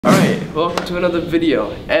welcome to another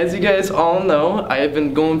video. As you guys all know, I have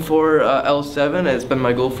been going for L7, and it's been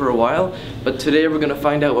my goal for a while, but today we're gonna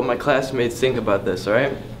find out what my classmates think about this,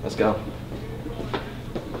 alright? Let's go.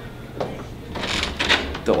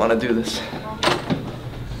 Don't wanna do this.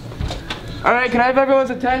 Alright, can I have everyone's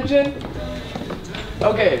attention?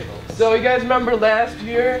 Okay, so you guys remember last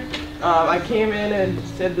year, I came in and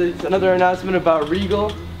said there's another announcement about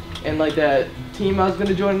Regal and like that team I was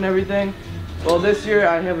gonna join and everything. Well, this year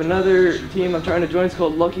I have another team I'm trying to join. It's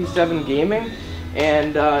called Lucky 7 Gaming,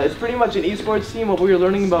 and it's pretty much an esports team, what we were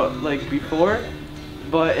learning about like before,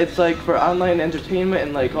 but it's like for online entertainment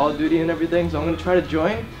and like Call of Duty and everything. So I'm gonna try to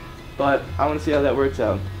join, but I want to see how that works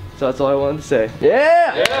out. So that's all I wanted to say.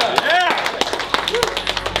 Yeah! Yeah!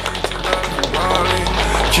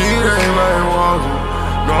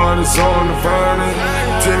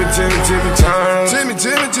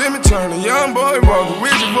 Timmy Turner, young boy walking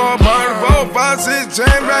with you for a party, 4, 5, 6, chain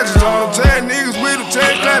ratchets on them, 10 niggas with them,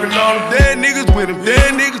 10 clapping on them, dead niggas with them,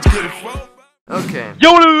 dead niggas get it. Okay.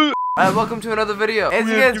 Yo! Alright, welcome to another video. As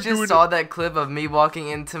you guys just saw that clip of me walking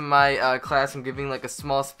into my class and giving like a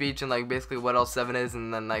small speech and like basically what L7 is,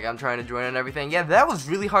 and then like I'm trying to join and everything. Yeah, that was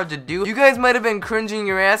really hard to do. You guys might have been cringing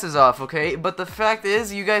your asses off, okay? But the fact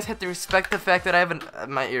is, you guys have to respect the fact that I have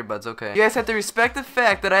my earbuds, okay? You guys have to respect the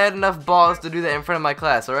fact that I had enough balls to do that in front of my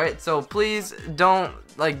class, alright? So please don't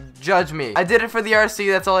like judge me. I did it for the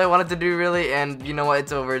RC, that's all I wanted to do really, and you know what,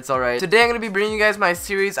 it's over, it's alright. Today I'm gonna be bringing you guys my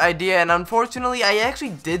series idea, and unfortunately I actually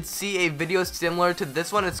did see a video similar to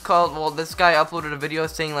this one. It's called, well, this guy uploaded a video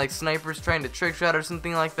saying like snipers trying to trick shot or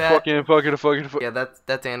something like that. Fucking. Yeah,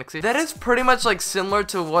 that's Anixie. That is pretty much like similar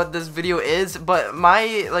to what this video is, but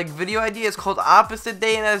my like video idea is called Opposite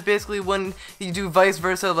Day, and that's basically when you do vice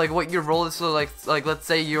versa, like what your role is. So like let's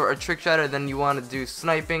say you're a trick shotter, then you want to do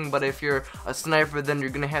sniping, but if you're a sniper, then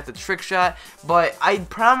you're gonna have to trick shot. But I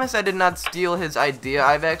promise I did not steal his idea.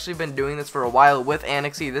 I've actually been doing this for a while with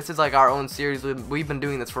Anixie. This is like our own series. We've been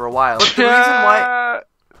doing this for a while. But the reason why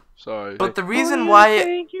Sorry. But the reason why I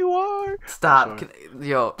think you are. Stop.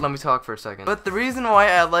 Yo, let me talk for a second. But the reason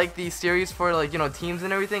why I like these series for like, you know, teams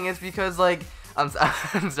and everything is because like I'm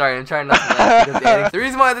sorry, I'm trying not to laugh. The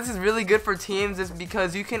reason why this is really good for teams is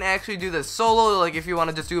because you can actually do this solo, like if you want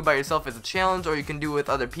to just do it by yourself as a challenge, or you can do it with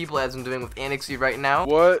other people as I'm doing with Anixie right now.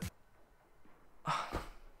 What?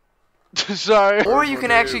 Sorry. Or you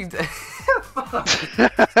can actually bro,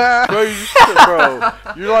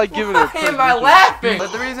 you're like giving it. Why am I laughing?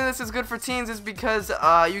 But the reason this is good for teams is because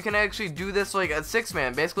you can actually do this like a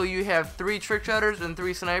 6-man. Basically, you have 3 trick shotters and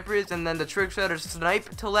 3 snipers, and then the trick shotters snipe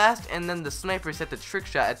to last, and then the snipers hit the trick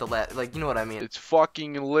shot at the last. Like, you know what I mean? It's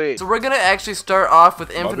fucking lit. So we're gonna actually start off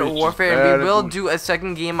with Infinite Warfare, and we will do a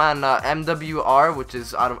second game on MWR, which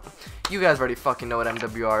is you guys already fucking know what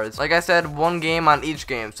MWR is. Like I said, 1 game on each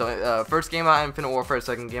game. So first game on Infinite Warfare,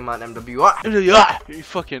 second game on MWR. You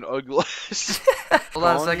fucking ugly. Hold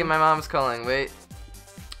on a second, my mom's calling. Wait.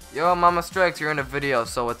 Yo, Mama Strikes, you're in a video,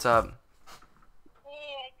 so what's up? Hey,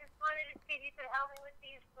 I just wanted to see if you could help me with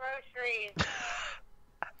these groceries.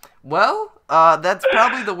 Well, that's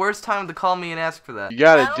probably the worst time to call me and ask for that. You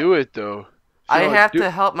gotta do it though. I have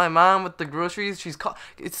to help my mom with the groceries. She's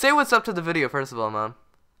say what's up to the video first of all, Mom.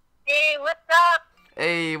 Hey, what's up?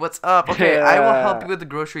 Hey, what's up? Okay, I will help you with the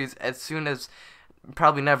groceries as soon as...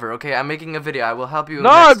 Probably never, okay? I'm making a video. I will help you.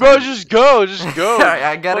 No, bro, just go. Just go.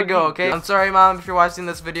 I gotta go, okay? I'm sorry, Mom, if you're watching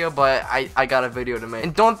this video, but I got a video to make.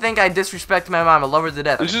 And don't think I disrespect my mom. I love her to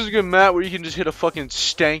death. This is a good map where you can just hit a fucking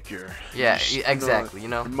stanker. Yeah, exactly, you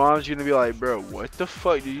know? Your mom's gonna be like, bro, what the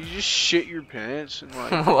fuck? Did you just shit your pants? And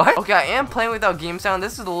like, what? Okay, I am playing without game sound.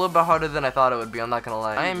 This is a little bit harder than I thought it would be. I'm not gonna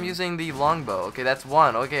lie. I am using the longbow. Okay, that's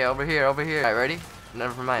 1. Okay, over here. Alright, ready?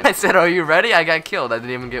 Never mind. I said, are you ready? I got killed. I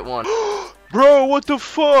didn't even get 1. Bro, what the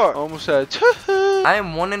fuck? Almost had. I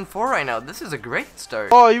am 1-4 right now. This is a great start.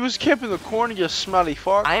 Oh, he was camping the corner, you smelly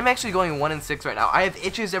fuck. I am actually going 1-6 right now. I have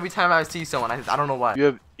itches every time I see someone. I don't know why. You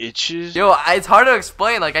have itches? Yo, it's hard to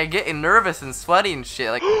explain. Like, I get nervous and sweaty and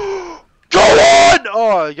shit. Like, go on!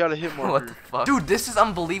 Oh, I gotta hit more. What the fuck? Dude, this is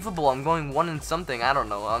unbelievable. I'm going 1 and something. I don't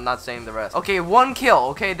know. I'm not saying the rest. Okay, 1 kill.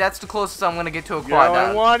 Okay, that's the closest I'm gonna get to a quad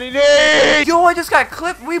down. I wanted it! Yo, I just got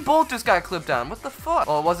clipped. We both just got clipped on. What the fuck?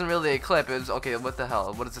 Well, it wasn't really a clip. It was, okay, what the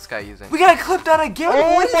hell? What is this guy using? We got clipped on again?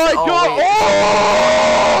 Oh my god!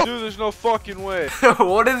 Oh! Dude, there's no fucking way.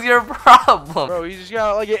 What is your problem? Bro, he just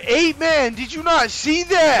got like an 8-man. Did you not see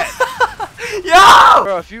that? Yo!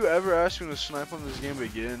 Bro, if you ever ask me to snipe on this game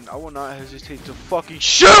again, I will not hesitate to fucking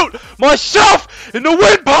shoot myself in the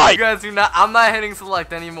windpipe! You guys do not. I'm not hitting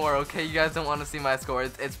select anymore. Okay, you guys don't want to see my score.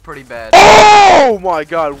 It's pretty bad. Oh my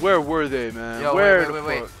god, where were they, man? Yo, where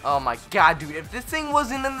wait. Oh my god, dude. If this thing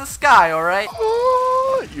wasn't in the sky, alright?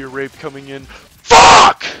 Oh, ear rape coming in.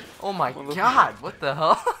 Fuck! Oh my god, what the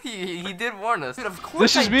hell? he did warn us. Dude, of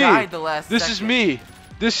course This is I me. died the last This second. is me.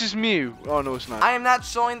 This is me. Oh no, it's not. I am not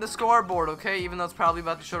showing the scoreboard, okay? Even though it's probably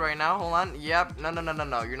about to show right now. Hold on. Yep.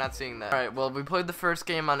 No. You're not seeing that. Alright, well, we played the first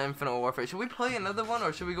game on Infinite Warfare. Should we play another one,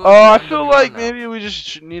 or should we go? I feel like maybe we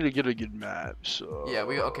just need to get a good map. So. Yeah,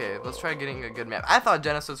 okay. Let's try getting a good map. I thought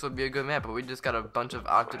Genesis would be a good map, but we just got a bunch of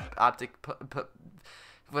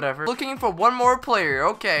whatever. Looking for one more player.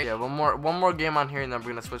 Okay. Yeah, one more game on here, and then we're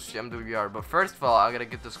gonna switch to MWR. But first of all, I gotta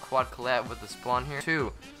get this quad collab with the spawn here.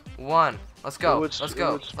 2, 1. Let's go. Let's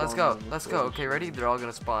go. Okay, ready? They're all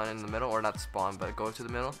gonna spawn in the middle, or not spawn, but go to the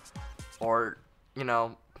middle, or you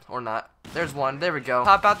know, or not. There's one. There we go.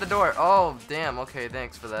 Pop out the door. Oh, damn. Okay,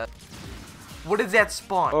 thanks for that. What is that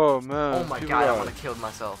spawn? Oh man. Oh my god, I wanna kill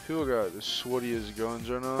myself. People got the sweatiest guns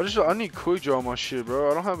right now. I need quick draw my shit,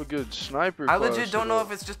 bro. I don't have a good sniper. I legit don't know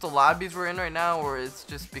if it's just the lobbies we're in right now, or it's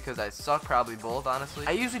just because I suck. Probably both, honestly.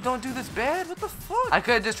 I usually don't do this bad. What the fuck? I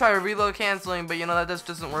could just try reload canceling, but you know that just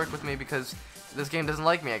doesn't work with me because this game doesn't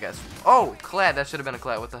like me, I guess. Oh, clad. That should have been a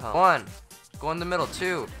clad. What the hell? 1. Go in the middle.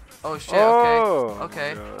 2. Oh shit,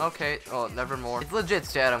 okay. Oh, nevermore. It's legit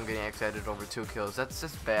stat I'm getting excited over 2 kills. That's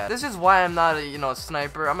just bad. This is why I'm not a, a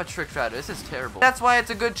sniper. I'm a trick shotter. This is terrible. That's why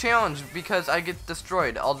it's a good challenge, because I get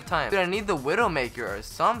destroyed all the time. Dude, I need the Widowmaker or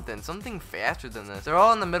something faster than this. They're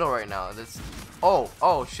all in the middle right now.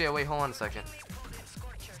 Oh shit, wait, hold on a second.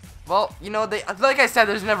 Well, like I said,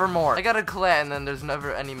 there's never more. I got a collat and then there's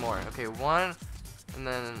never any more. Okay, 1, and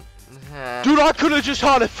then... Dude, I could have just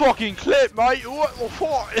had a fucking clip, mate. What the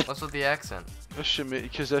fuck? What's with the accent? That shit,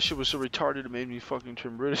 because that shit was so retarded, it made me fucking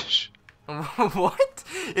turn British. What?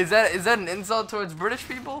 Is that an insult towards British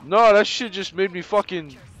people? No, that shit just made me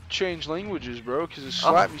fucking change languages, bro, because it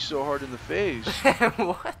slapped me so hard in the face.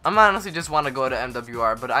 What? I'm honestly just want to go to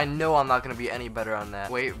MWR, but I know I'm not going to be any better on that.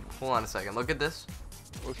 Wait, hold on a second. Look at this.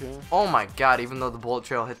 Okay. Oh my god, even though the bullet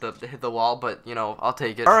trail hit the wall, but I'll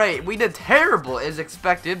take it. Alright, we did terrible as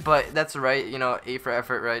expected, but that's right, A for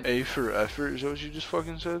effort, right? A for effort? Is that what you just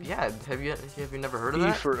fucking said? Yeah, have you never heard of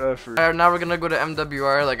that? E for effort. Alright, now we're gonna go to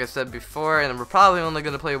MWR like I said before, and we're probably only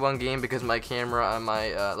gonna play 1 game because my camera on my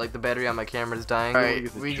the battery on my camera is dying.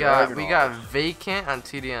 Alright, we got vacant on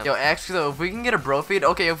TDM. Yo, actually though, if we can get a bro feed,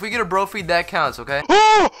 okay, if we get a bro feed that counts, okay?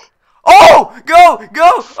 Oh! Go!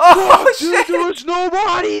 Oh, shit! Dude, there was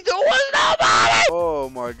nobody! Oh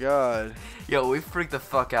my god. Yo, we freaked the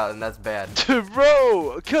fuck out, and that's bad. Dude,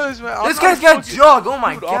 bro, cause man, this guy's got jug! Oh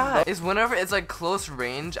my god! It's whenever it's like close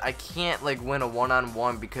range, I can't like win a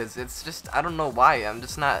one-on-one because it's just, I don't know why, I'm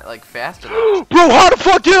just not like fast enough. Bro, how the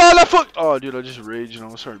fuck did I fuck? Oh, dude, I just raged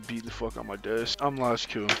and I started beating the fuck on my desk. I'm last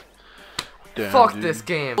kill. Damn, fuck dude. this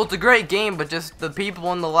game. Well, it's a great game, but just the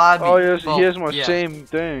people in the lobby. Oh, yes, well, he has my same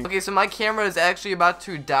thing. Okay, so my camera is actually about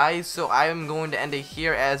to die, so I am going to end it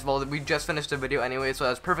here as well. We just finished the video anyway, so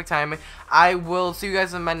that's perfect timing. I will see you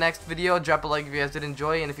guys in my next video. Drop a like if you guys did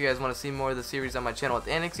enjoy, and if you guys want to see more of the series on my channel with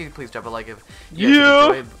Annexy, please drop a like if you guys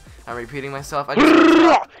did enjoy. I'm repeating myself. I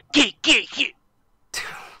just...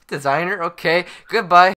 Designer, okay. Goodbye.